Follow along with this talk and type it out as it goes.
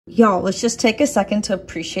Y'all, let's just take a second to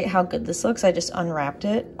appreciate how good this looks. I just unwrapped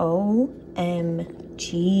it. OMG.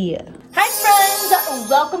 Hi friends,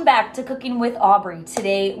 welcome back to Cooking with Aubrey.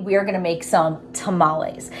 Today we are gonna make some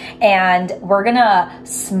tamales, and we're gonna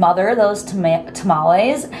smother those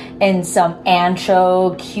tamales in some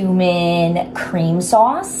ancho cumin cream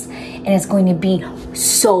sauce, and it's going to be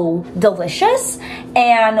so delicious.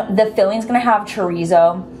 And the filling is gonna have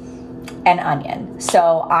chorizo and onion,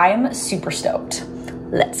 so I'm super stoked.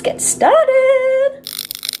 Let's get started.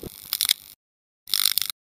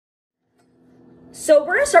 So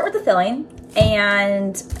we're gonna start with the filling,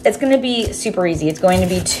 and it's gonna be super easy. It's going to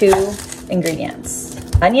be 2 ingredients,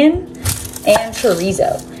 onion and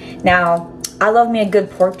chorizo. Now, I love me a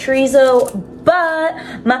good pork chorizo, but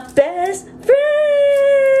my best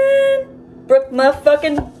friend, Brooke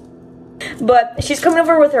but she's coming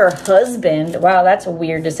over with her husband. Wow, that's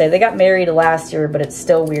weird to say. They got married last year, but it's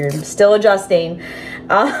still weird. I'm still adjusting.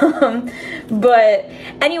 But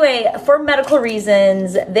anyway, for medical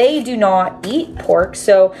reasons, they do not eat pork.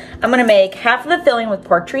 So I'm gonna make half of the filling with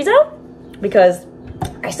pork chorizo because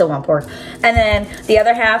I still want pork. And then the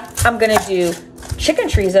other half, I'm gonna do chicken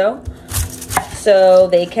chorizo so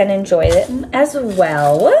they can enjoy it as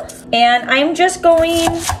well. And I'm just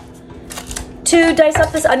going to dice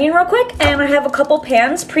up this onion real quick, and I have a couple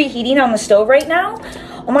pans preheating on the stove right now.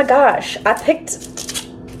 Oh my gosh, I picked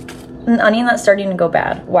an onion that's starting to go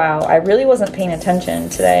bad. Wow, I really wasn't paying attention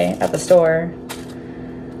today at the store.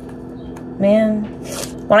 Man,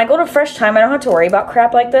 when I go to Fresh Thyme, I don't have to worry about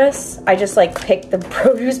crap like this. I just like pick the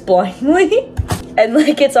produce blindly and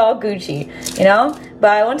like it's all Gucci, you know?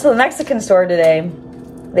 But I went to the Mexican store today.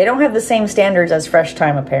 They don't have the same standards as Fresh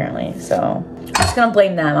Thyme apparently, so I'm just gonna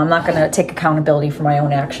blame them. I'm not gonna take accountability for my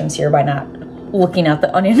own actions here by not looking at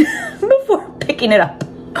the onion before picking it up.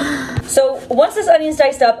 So once this onion's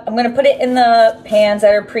diced up, I'm gonna put it in the pans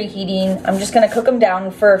that are preheating. I'm just gonna cook them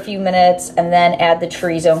down for a few minutes and then add the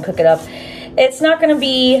chorizo and cook it up. It's not gonna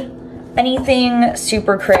be anything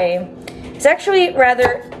super cray. It's actually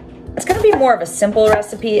it's gonna be more of a simple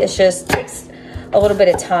recipe. It just takes a little bit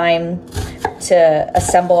of time to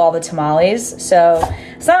assemble all the tamales. So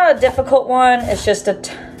it's not a difficult one. It's just a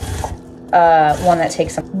one that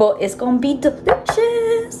takes some, but it's gonna be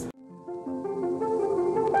delicious.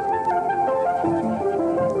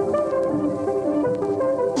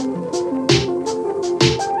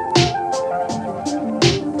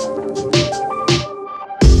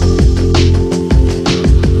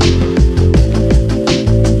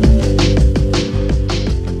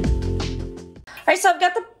 So I've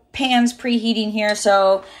got the pans preheating here,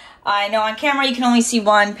 so I know on camera you can only see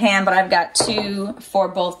 1 pan, but I've got 2 for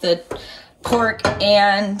both the pork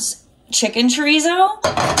and chicken chorizo.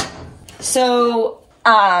 So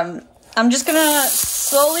I'm just gonna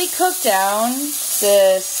slowly cook down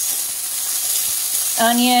this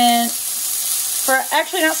onion for,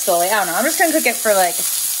 actually not slowly, I don't know, I'm just gonna cook it for like a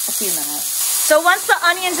few minutes. So once the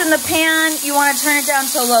onion's in the pan, you wanna turn it down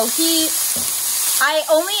to low heat. I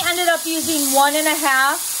only ended up using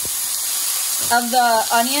 1.5 of the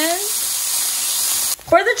onions.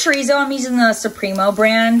 For the chorizo, I'm using the Supremo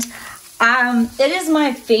brand. It is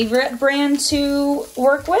my favorite brand to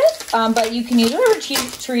work with, but you can use whatever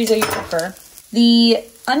chorizo you prefer. The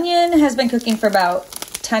onion has been cooking for about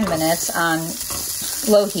 10 minutes on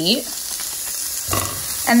low heat.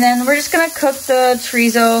 And then we're just gonna cook the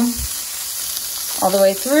chorizo all the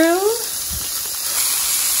way through.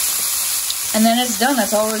 And then it's done.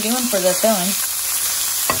 That's all we're doing for the filling.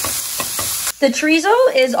 The chorizo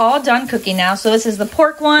is all done cooking now. So this is the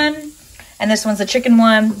pork one, and this one's the chicken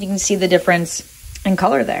one. You can see the difference in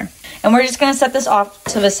color there. And we're just gonna set this off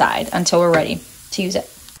to the side until we're ready to use it.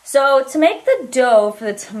 So to make the dough for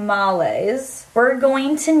the tamales, we're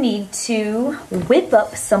going to need to whip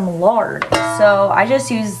up some lard. So I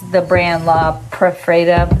just use the brand La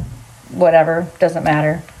Prefreda, whatever, doesn't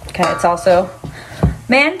matter. Okay, it's also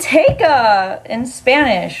manteca in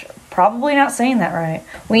Spanish. Probably not saying that right.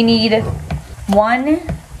 We need 1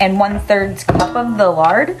 1/3 cup of the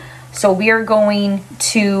lard. So we are going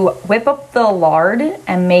to whip up the lard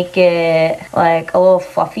and make it like a little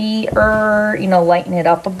fluffier, you know, lighten it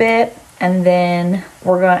up a bit. And then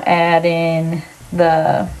we're gonna add in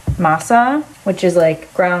the masa, which is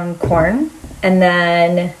like ground corn. And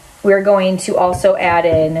then we're going to also add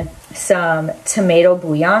in some tomato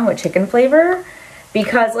bouillon with chicken flavor.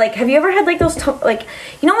 Because like, have you ever had like those, like,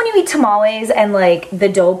 you know when you eat tamales and like the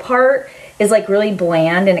dough part is like really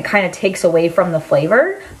bland and it kind of takes away from the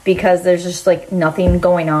flavor because there's just like nothing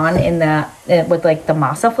going on in that with like the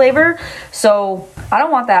masa flavor. So I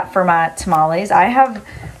don't want that for my tamales. I have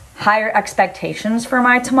higher expectations for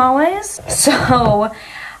my tamales. So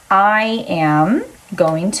I am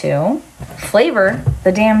going to flavor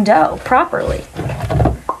the damn dough properly.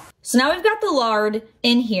 So now we've got the lard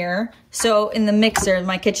in here, so in the mixer,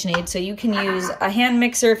 my KitchenAid, so you can use a hand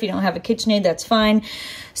mixer if you don't have a KitchenAid, that's fine.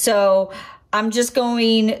 So I'm just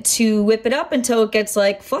going to whip it up until it gets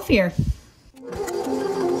like fluffier.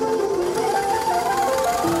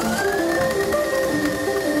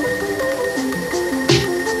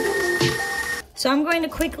 So I'm going to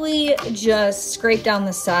quickly just scrape down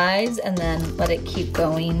the sides and then let it keep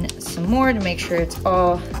going some more to make sure it's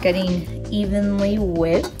all getting evenly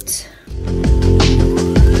whipped.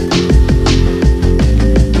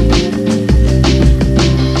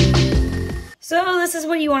 So this is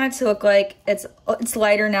what you want it to look like. It's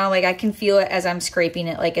lighter now, like I can feel it as I'm scraping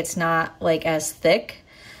it, like it's not like as thick.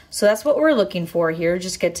 So that's what we're looking for here,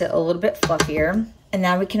 just gets it a little bit fluffier. And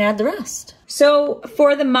now we can add the rest. So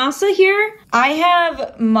for the masa here, I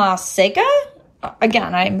have maseca.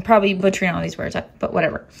 Again, I'm probably butchering all these words, but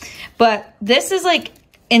whatever. But this is like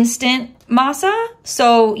instant masa,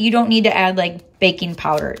 so you don't need to add like baking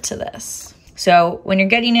powder to this. So when you're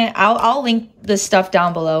getting it, I'll link this stuff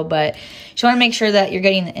down below, but you just want to make sure that you're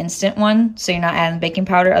getting the instant one, so you're not adding baking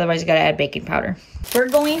powder. Otherwise, you got to add baking powder. We're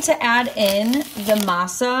going to add in the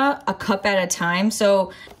masa a cup at a time.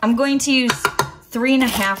 So I'm going to use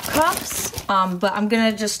 3.5 cups, but I'm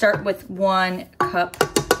gonna just start with 1 cup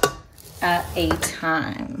at a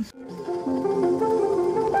time.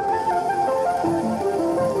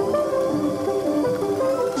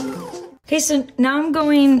 Okay, so now I'm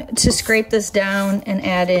going to scrape this down and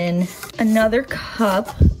add in another cup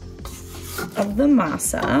of the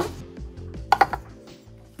masa.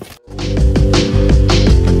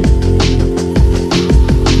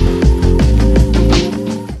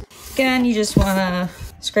 Again, you just wanna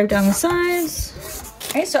scrape down the sides.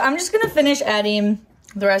 Okay, so I'm just gonna finish adding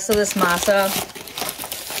the rest of this masa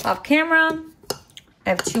off camera. I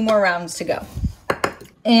have 2 more rounds to go.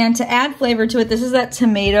 And to add flavor to it, this is that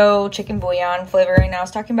tomato chicken bouillon flavoring I was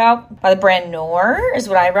talking about by the brand Knorr is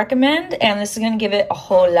what I recommend. And this is gonna give it a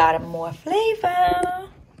whole lot of more flavor.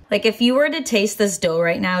 Like if you were to taste this dough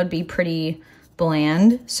right now, it'd be pretty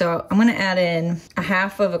bland. So I'm gonna add in a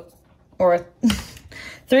half of a, or a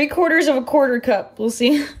 3/4 of a quarter cup. We'll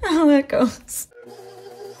see how that goes.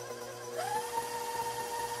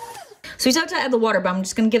 So we still have to add the water, but I'm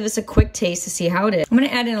just gonna give this a quick taste to see how it is. I'm gonna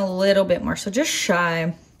add in a little bit more, so just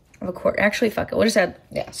shy of a quarter. Actually, fuck it, we'll just add,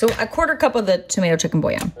 yeah. So a 1/4 cup of the tomato chicken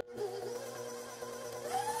bouillon.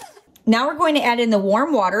 Now we're going to add in the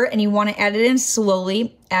warm water, and you wanna add it in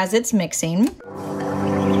slowly as it's mixing.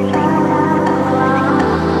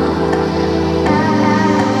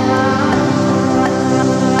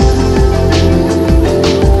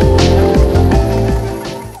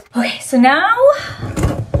 Okay, so now,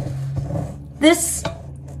 this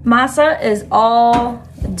masa is all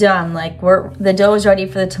done. Like the dough is ready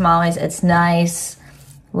for the tamales. It's nice,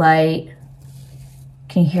 light.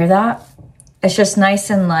 Can you hear that? It's just nice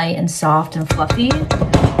and light and soft and fluffy.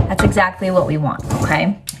 That's exactly what we want,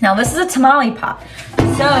 okay? Now this is a tamale pot.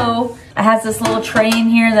 So it has this little tray in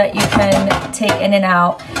here that you can take in and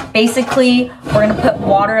out. Basically, we're gonna put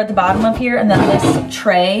water at the bottom of here, and then this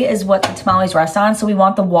tray is what the tamales rest on. So we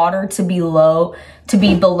want the water to be low, to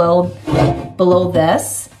be below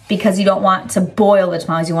this, because you don't want to boil the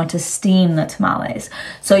tamales, you want to steam the tamales.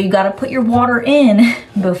 So you gotta put your water in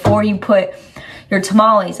before you put your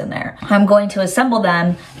tamales in there. I'm going to assemble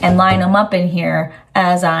them and line them up in here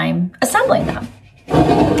as I'm assembling them.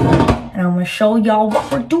 And I'm gonna show y'all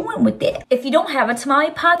what we're doing with it. If you don't have a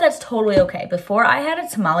tamale pot, that's totally okay. Before I had a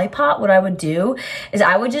tamale pot, what I would do is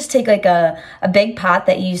I would just take like a big pot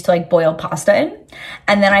that you used to like boil pasta in,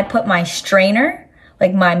 and then I put my strainer,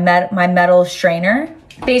 like my metal strainer.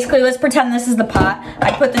 Basically, let's pretend this is the pot.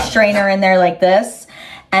 I put the strainer in there like this,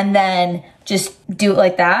 and then just do it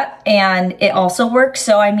like that, and it also works.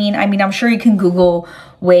 So I mean, I'm sure you can Google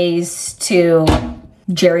ways to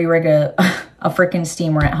jerry-rig a freaking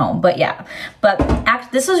steamer at home, but yeah. But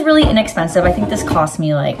this was really inexpensive. I think this cost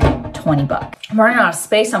me like 20 bucks. I'm running out of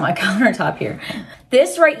space on my countertop here.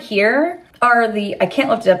 This right here are the, I can't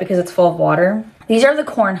lift it up because it's full of water. These are the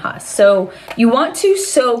corn husks. So you want to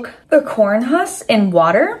soak the corn husks in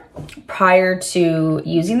water prior to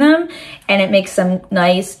using them, and it makes them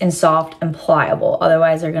nice and soft and pliable.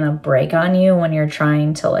 Otherwise they're gonna break on you when you're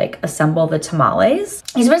trying to like assemble the tamales.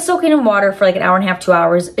 He's been soaking in water for like 1.5 hours, 2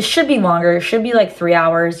 hours. It should be longer, it should be like 3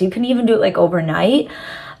 hours. You can even do it like overnight,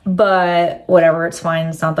 but whatever, it's fine.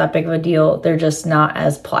 It's not that big of a deal. They're just not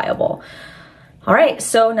as pliable. All right,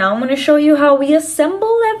 so now I'm gonna show you how we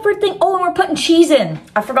assemble everything. Oh, and we're putting cheese in.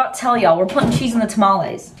 I forgot to tell y'all, we're putting cheese in the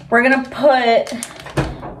tamales. We're gonna put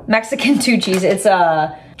Mexican 2 cheese. It's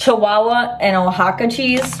a chihuahua and oaxaca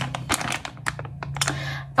cheese.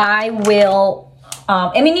 I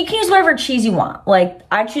mean, you can use whatever cheese you want. Like,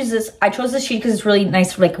 I chose this cheese because it's really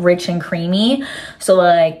nice, like rich and creamy. So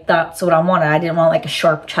like, that's what I wanted. I didn't want like a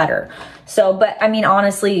sharp cheddar. So, but I mean,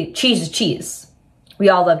 honestly, cheese is cheese. We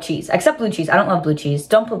all love cheese, except blue cheese. I don't love blue cheese.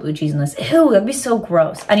 Don't put blue cheese in this. Ew, that'd be so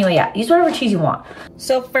gross. Anyway, yeah, use whatever cheese you want.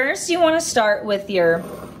 So first you want to start with your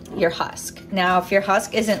husk. Now, if your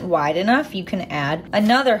husk isn't wide enough, you can add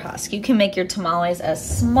another husk. You can make your tamales as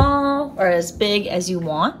small or as big as you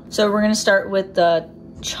want. So we're gonna start with the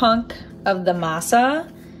chunk of the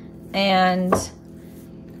masa and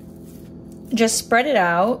just spread it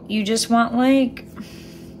out. You just want like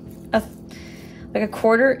a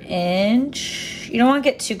 1/4 inch. You don't want to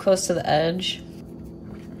get too close to the edge.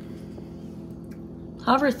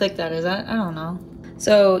 However thick that is, I don't know.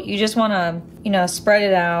 So you just want to, you know, spread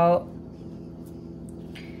it out.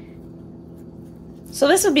 So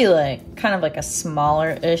this would be like, kind of like a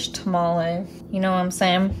smaller-ish tamale. You know what I'm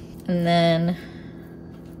saying? And then,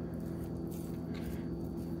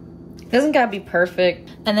 it doesn't gotta be perfect.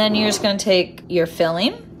 And then you're just gonna take your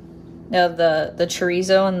filling of the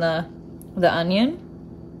chorizo and the onion.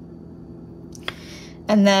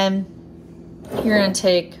 And then you're gonna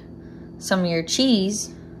take some of your cheese,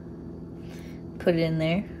 put it in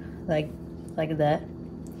there, like that.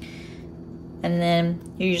 And then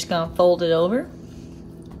you're just gonna fold it over,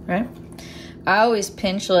 right? I always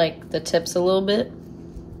pinch like the tips a little bit,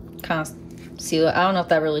 kind of seal it. I don't know if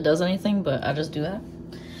that really does anything, but I just do that.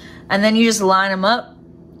 And then you just line them up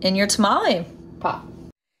in your tamale pot.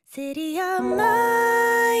 City of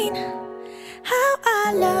mine, how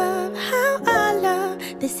I love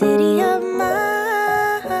the city of mine.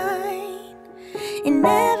 It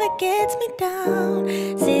never gets me down.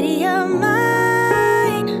 City of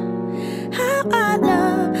mine, how I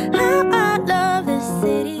love the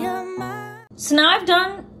city of mine. So now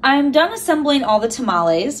I'm done assembling all the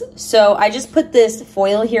tamales. So I just put this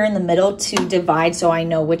foil here in the middle to divide so I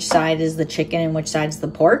know which side is the chicken and which side is the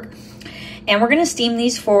pork. And we're gonna steam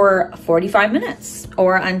these for 45 minutes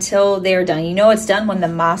or until they're done. You know it's done when the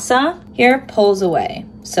masa here pulls away.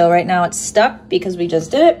 So right now it's stuck because we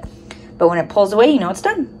just did it, but when it pulls away, you know it's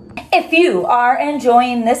done. If you are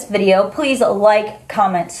enjoying this video, please like,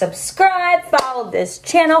 comment, subscribe, follow this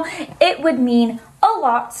channel. It would mean a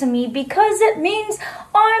lot to me because it means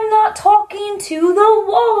I'm not talking to the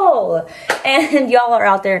wall and y'all are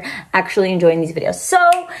out there actually enjoying these videos.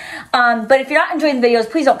 So, but if you're not enjoying the videos,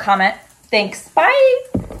 please don't comment. Thanks, bye.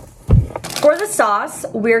 For the sauce,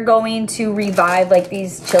 we're going to revive like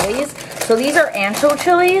these chilies. So these are ancho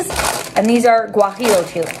chilies and these are guajillo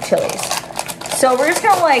chilies. So we're just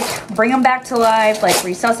gonna like bring them back to life, like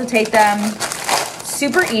resuscitate them.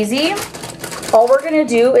 Super easy. All we're gonna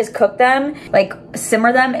do is cook them, like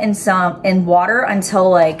simmer them in water until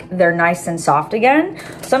like they're nice and soft again.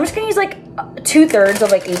 So I'm just gonna use like 2/3 of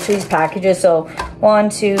like each of these packages. So 1,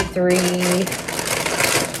 2, 3,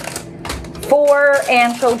 4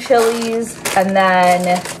 ancho chilies. And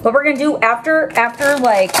then what we're gonna do after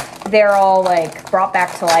like they're all like brought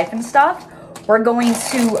back to life and stuff, we're going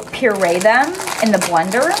to puree them in the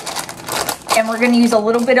blender. And we're gonna use a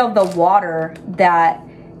little bit of the water that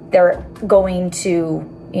they're going to,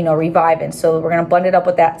 you know, revive in. So we're gonna blend it up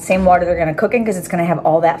with that same water they're gonna cook in because it's gonna have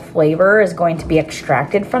all that flavor is going to be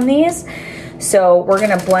extracted from these. So we're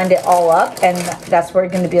gonna blend it all up and that's where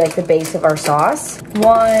it's gonna be like the base of our sauce.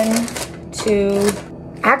 1, 2,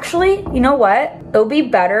 actually, you know what? It'll be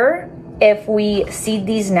better if we seed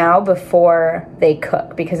these now before they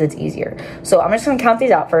cook because it's easier. So I'm just gonna count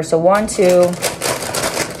these out first. So 1, 2,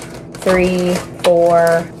 3,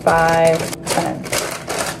 4, 5, 10.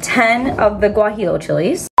 10 of the guajillo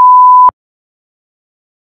chilies.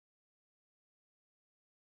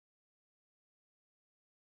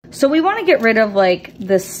 So we want to get rid of like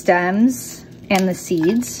the stems and the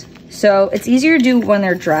seeds. So it's easier to do when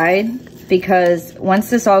they're dried because once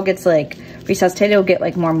this all gets like resuscitated, it'll get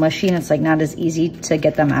like more mushy and it's like not as easy to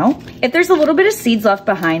get them out. If there's a little bit of seeds left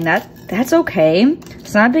behind, that's okay.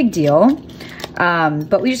 It's not a big deal.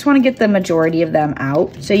 But we just want to get the majority of them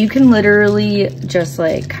out. So you can literally just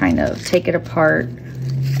like kind of take it apart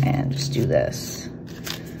and just do this.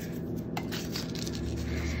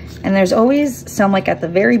 And there's always some like at the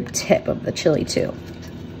very tip of the chili too.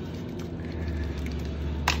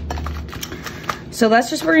 So that's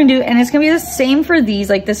just what we're gonna do. And it's gonna be the same for these.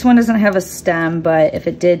 Like this one doesn't have a stem, but if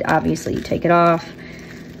it did, obviously you take it off.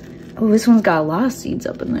 Oh, this one's got a lot of seeds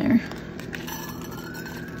up in there.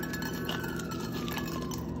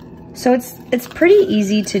 So it's pretty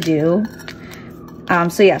easy to do.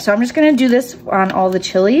 So yeah, so I'm just gonna do this on all the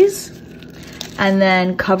chilies and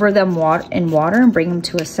then cover them in water and bring them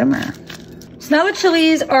to a simmer. So now the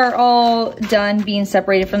chilies are all done being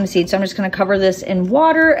separated from the seeds. So I'm just gonna cover this in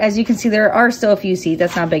water. As you can see, there are still a few seeds.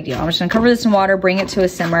 That's not a big deal. I'm just gonna cover this in water, bring it to a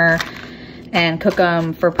simmer, and cook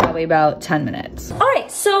them for probably about 10 minutes. All right,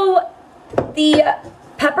 so the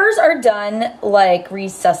peppers are done like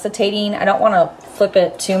resuscitating. I don't wanna flip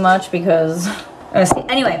it too much because,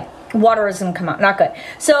 anyway, water is gonna come out, not good.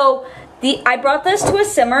 So I brought this to a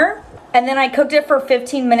simmer and then I cooked it for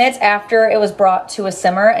 15 minutes after it was brought to a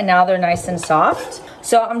simmer, and now they're nice and soft.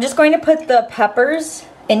 So I'm just going to put the peppers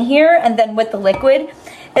in here, and then with the liquid.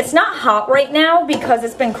 It's not hot right now because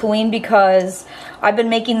it's been cooling, because I've been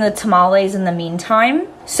making the tamales in the meantime.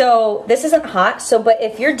 So this isn't hot. So, but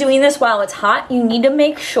if you're doing this while it's hot, you need to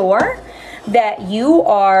make sure that you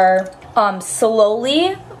are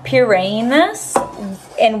slowly pureeing this,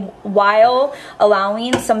 and while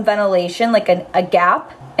allowing some ventilation, like a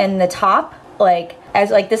gap in the top, like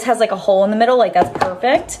this has like a hole in the middle, like that's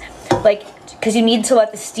perfect, like, because you need to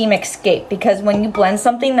let the steam escape, because when you blend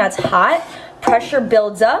something that's hot, pressure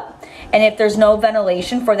builds up, and if there's no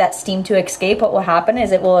ventilation for that steam to escape, what will happen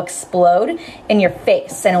is it will explode in your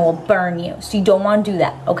face and it will burn you. So you don't want to do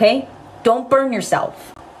that, okay? Don't burn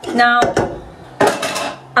yourself. Now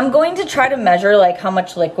I'm going to try to measure like how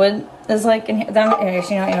much liquid is like in here.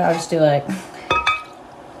 I'll just do like,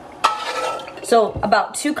 so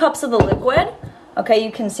about 2 cups of the liquid. Okay,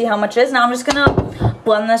 you can see how much it is. Now I'm just gonna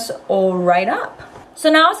blend this all right up. So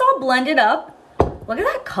now it's all blended up. Look at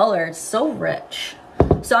that color, it's so rich.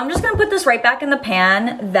 So I'm just gonna put this right back in the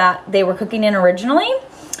pan that they were cooking in originally.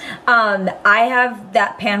 I have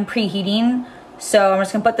that pan preheating, so I'm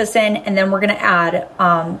just gonna put this in, and then we're gonna add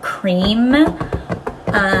cream,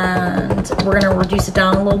 and we're gonna reduce it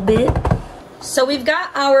down a little bit. So we've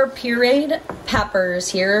got our pureed peppers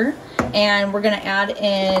here, and we're gonna add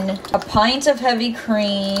in a pint of heavy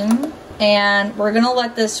cream, and we're gonna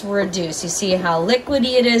let this reduce. You see how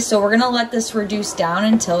liquidy it is, so we're gonna let this reduce down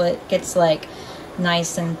until it gets like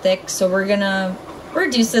nice and thick. So we're gonna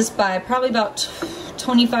reduce this by probably about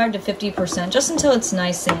 25 to 50%, just until it's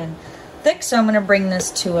nice and thick. So I'm gonna bring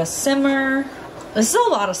this to a simmer. This is a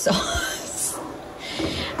lot of sauce.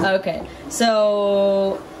 Okay,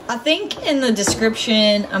 so I think in the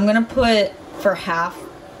description, I'm gonna put for half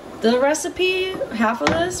the recipe, half of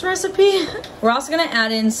this recipe. We're also gonna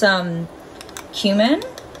add in some cumin.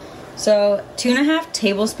 So 2.5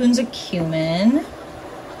 tablespoons of cumin.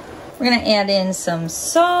 We're gonna add in some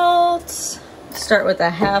salt. Start with a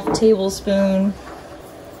half tablespoon,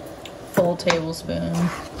 full tablespoon. All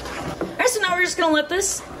right, so now we're just gonna let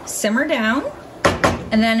this simmer down.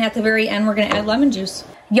 And then at the very end, we're gonna add lemon juice.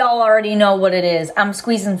 Y'all already know what it is. I'm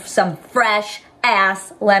squeezing some fresh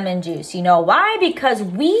ass lemon juice. You know why? Because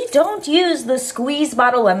we don't use the squeeze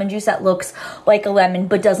bottle lemon juice that looks like a lemon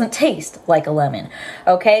but doesn't taste like a lemon.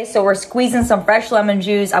 Okay, so we're squeezing some fresh lemon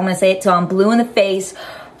juice. I'm gonna say it till I'm blue in the face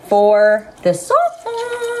for the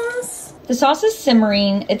sauce. The sauce is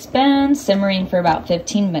simmering. It's been simmering for about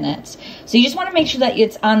 15 minutes. So you just want to make sure that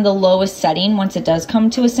it's on the lowest setting once it does come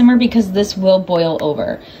to a simmer, because this will boil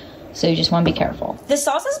over. So you just want to be careful. The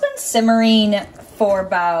sauce has been simmering for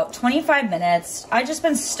about 25 minutes. I've just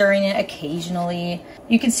been stirring it occasionally.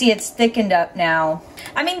 You can see it's thickened up now.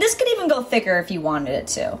 I mean, this could even go thicker if you wanted it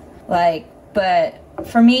to. Like, but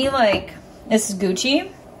for me, like, this is Gucci.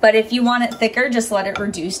 But if you want it thicker, just let it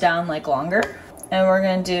reduce down like longer. And we're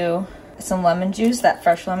gonna do some lemon juice, that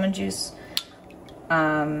fresh lemon juice.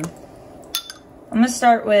 I'm gonna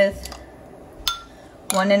start with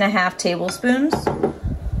 1.5 tablespoons.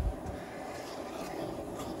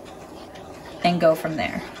 And go from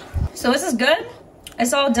there. So this is good.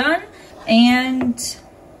 It's all done. And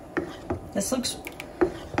this looks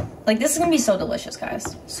like this is gonna be so delicious,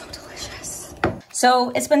 guys. So delicious.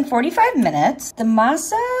 So it's been 45 minutes. The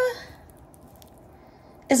masa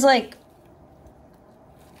is like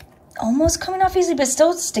almost coming off easy, but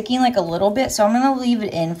still sticking like a little bit. So I'm gonna leave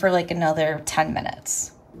it in for like another 10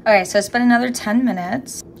 minutes. All right, so it's been another 10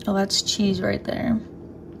 minutes. Oh, that's cheese right there.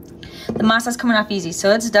 The masa's coming off easy,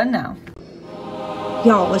 so it's done now.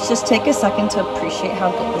 Y'all, let's just take a second to appreciate how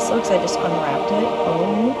good this looks. I just unwrapped it.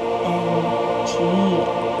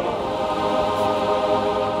 OMG.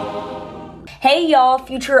 Hey y'all,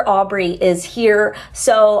 future Aubrey is here.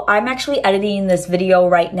 So I'm actually editing this video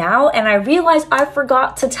right now, and I realized I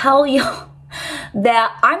forgot to tell you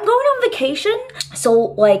that I'm going on vacation. So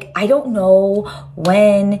like, I don't know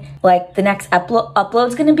when like the next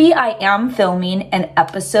upload's gonna be. I am filming an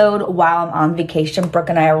episode while I'm on vacation. Brooke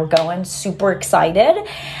and I were going, super excited.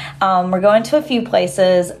 We're going to a few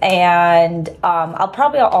places, and I'll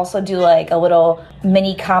probably also do like a little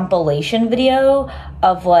mini compilation video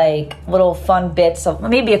of like little fun bits of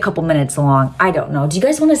maybe a couple minutes long. I don't know. Do you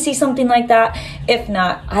guys want to see something like that? If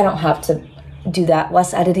not, I don't have to do that.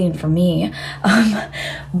 Less editing for me.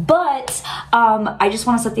 But I just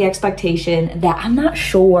want to set the expectation that I'm not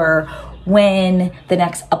sure when the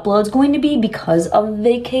next upload's going to be because of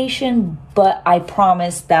vacation, but I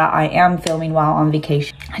promise that I am filming while on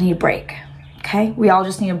vacation. I need a break, okay? We all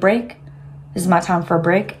just need a break. This is my time for a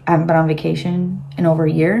break. I haven't been on vacation in over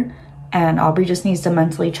a year, and Aubrey just needs to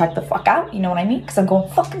mentally check the fuck out, you know what I mean? Because I'm going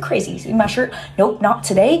fucking crazy. See my shirt? Nope, not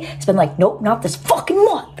today. It's been like, nope, not this fucking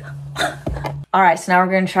month. All right, so now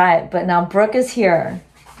we're gonna try it, but now Brooke is here.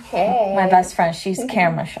 Hey. My best friend, she's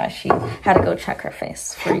camera shy. She had to go check her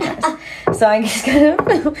face for you guys. So I just gotta,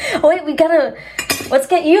 wait, let's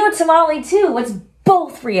get you a tamale too. Let's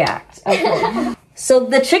both react. Okay. So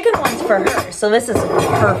the chicken one's for her. So this is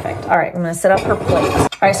perfect. All right, I'm gonna set up her plate. All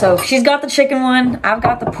right, so she's got the chicken one. I've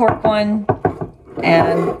got the pork one.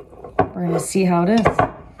 And we're gonna see how it is.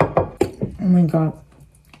 Oh my God.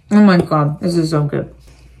 Oh my God, this is so good.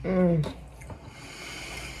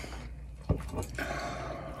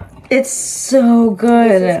 It's so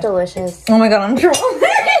good. This is delicious. Oh my God, I'm drunk.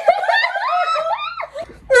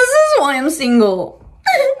 This is why I'm single.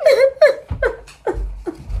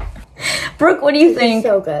 Brooke, what do you think?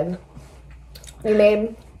 So good. You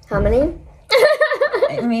made how many?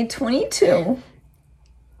 I made 22.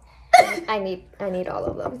 I need all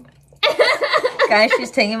of them. Guys,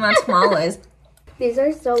 she's taking my tamales. These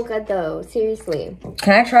are so good though, seriously.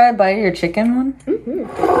 Can I try a bite of your chicken one?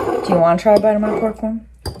 Mm-hmm. Do you want to try a bite of my pork one?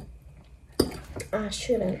 I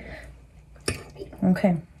shouldn't.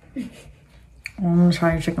 Okay. I'm gonna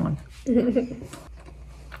try your chicken one.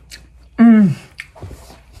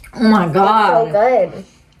 Oh my God. So good.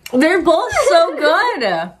 They're both so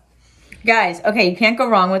good. Guys, okay, you can't go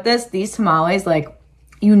wrong with this. These tamales, like,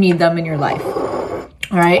 you need them in your life. All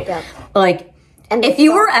right? Yeah. Like, and if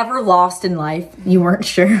you were ever lost in life, you weren't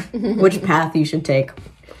sure which path you should take,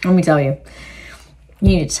 let me tell you, you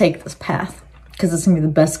need to take this path. Because it's going to be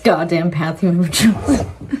the best goddamn path you ever chose.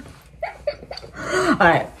 All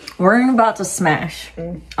right, we're about to smash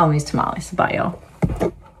on these tamales. Bye, y'all.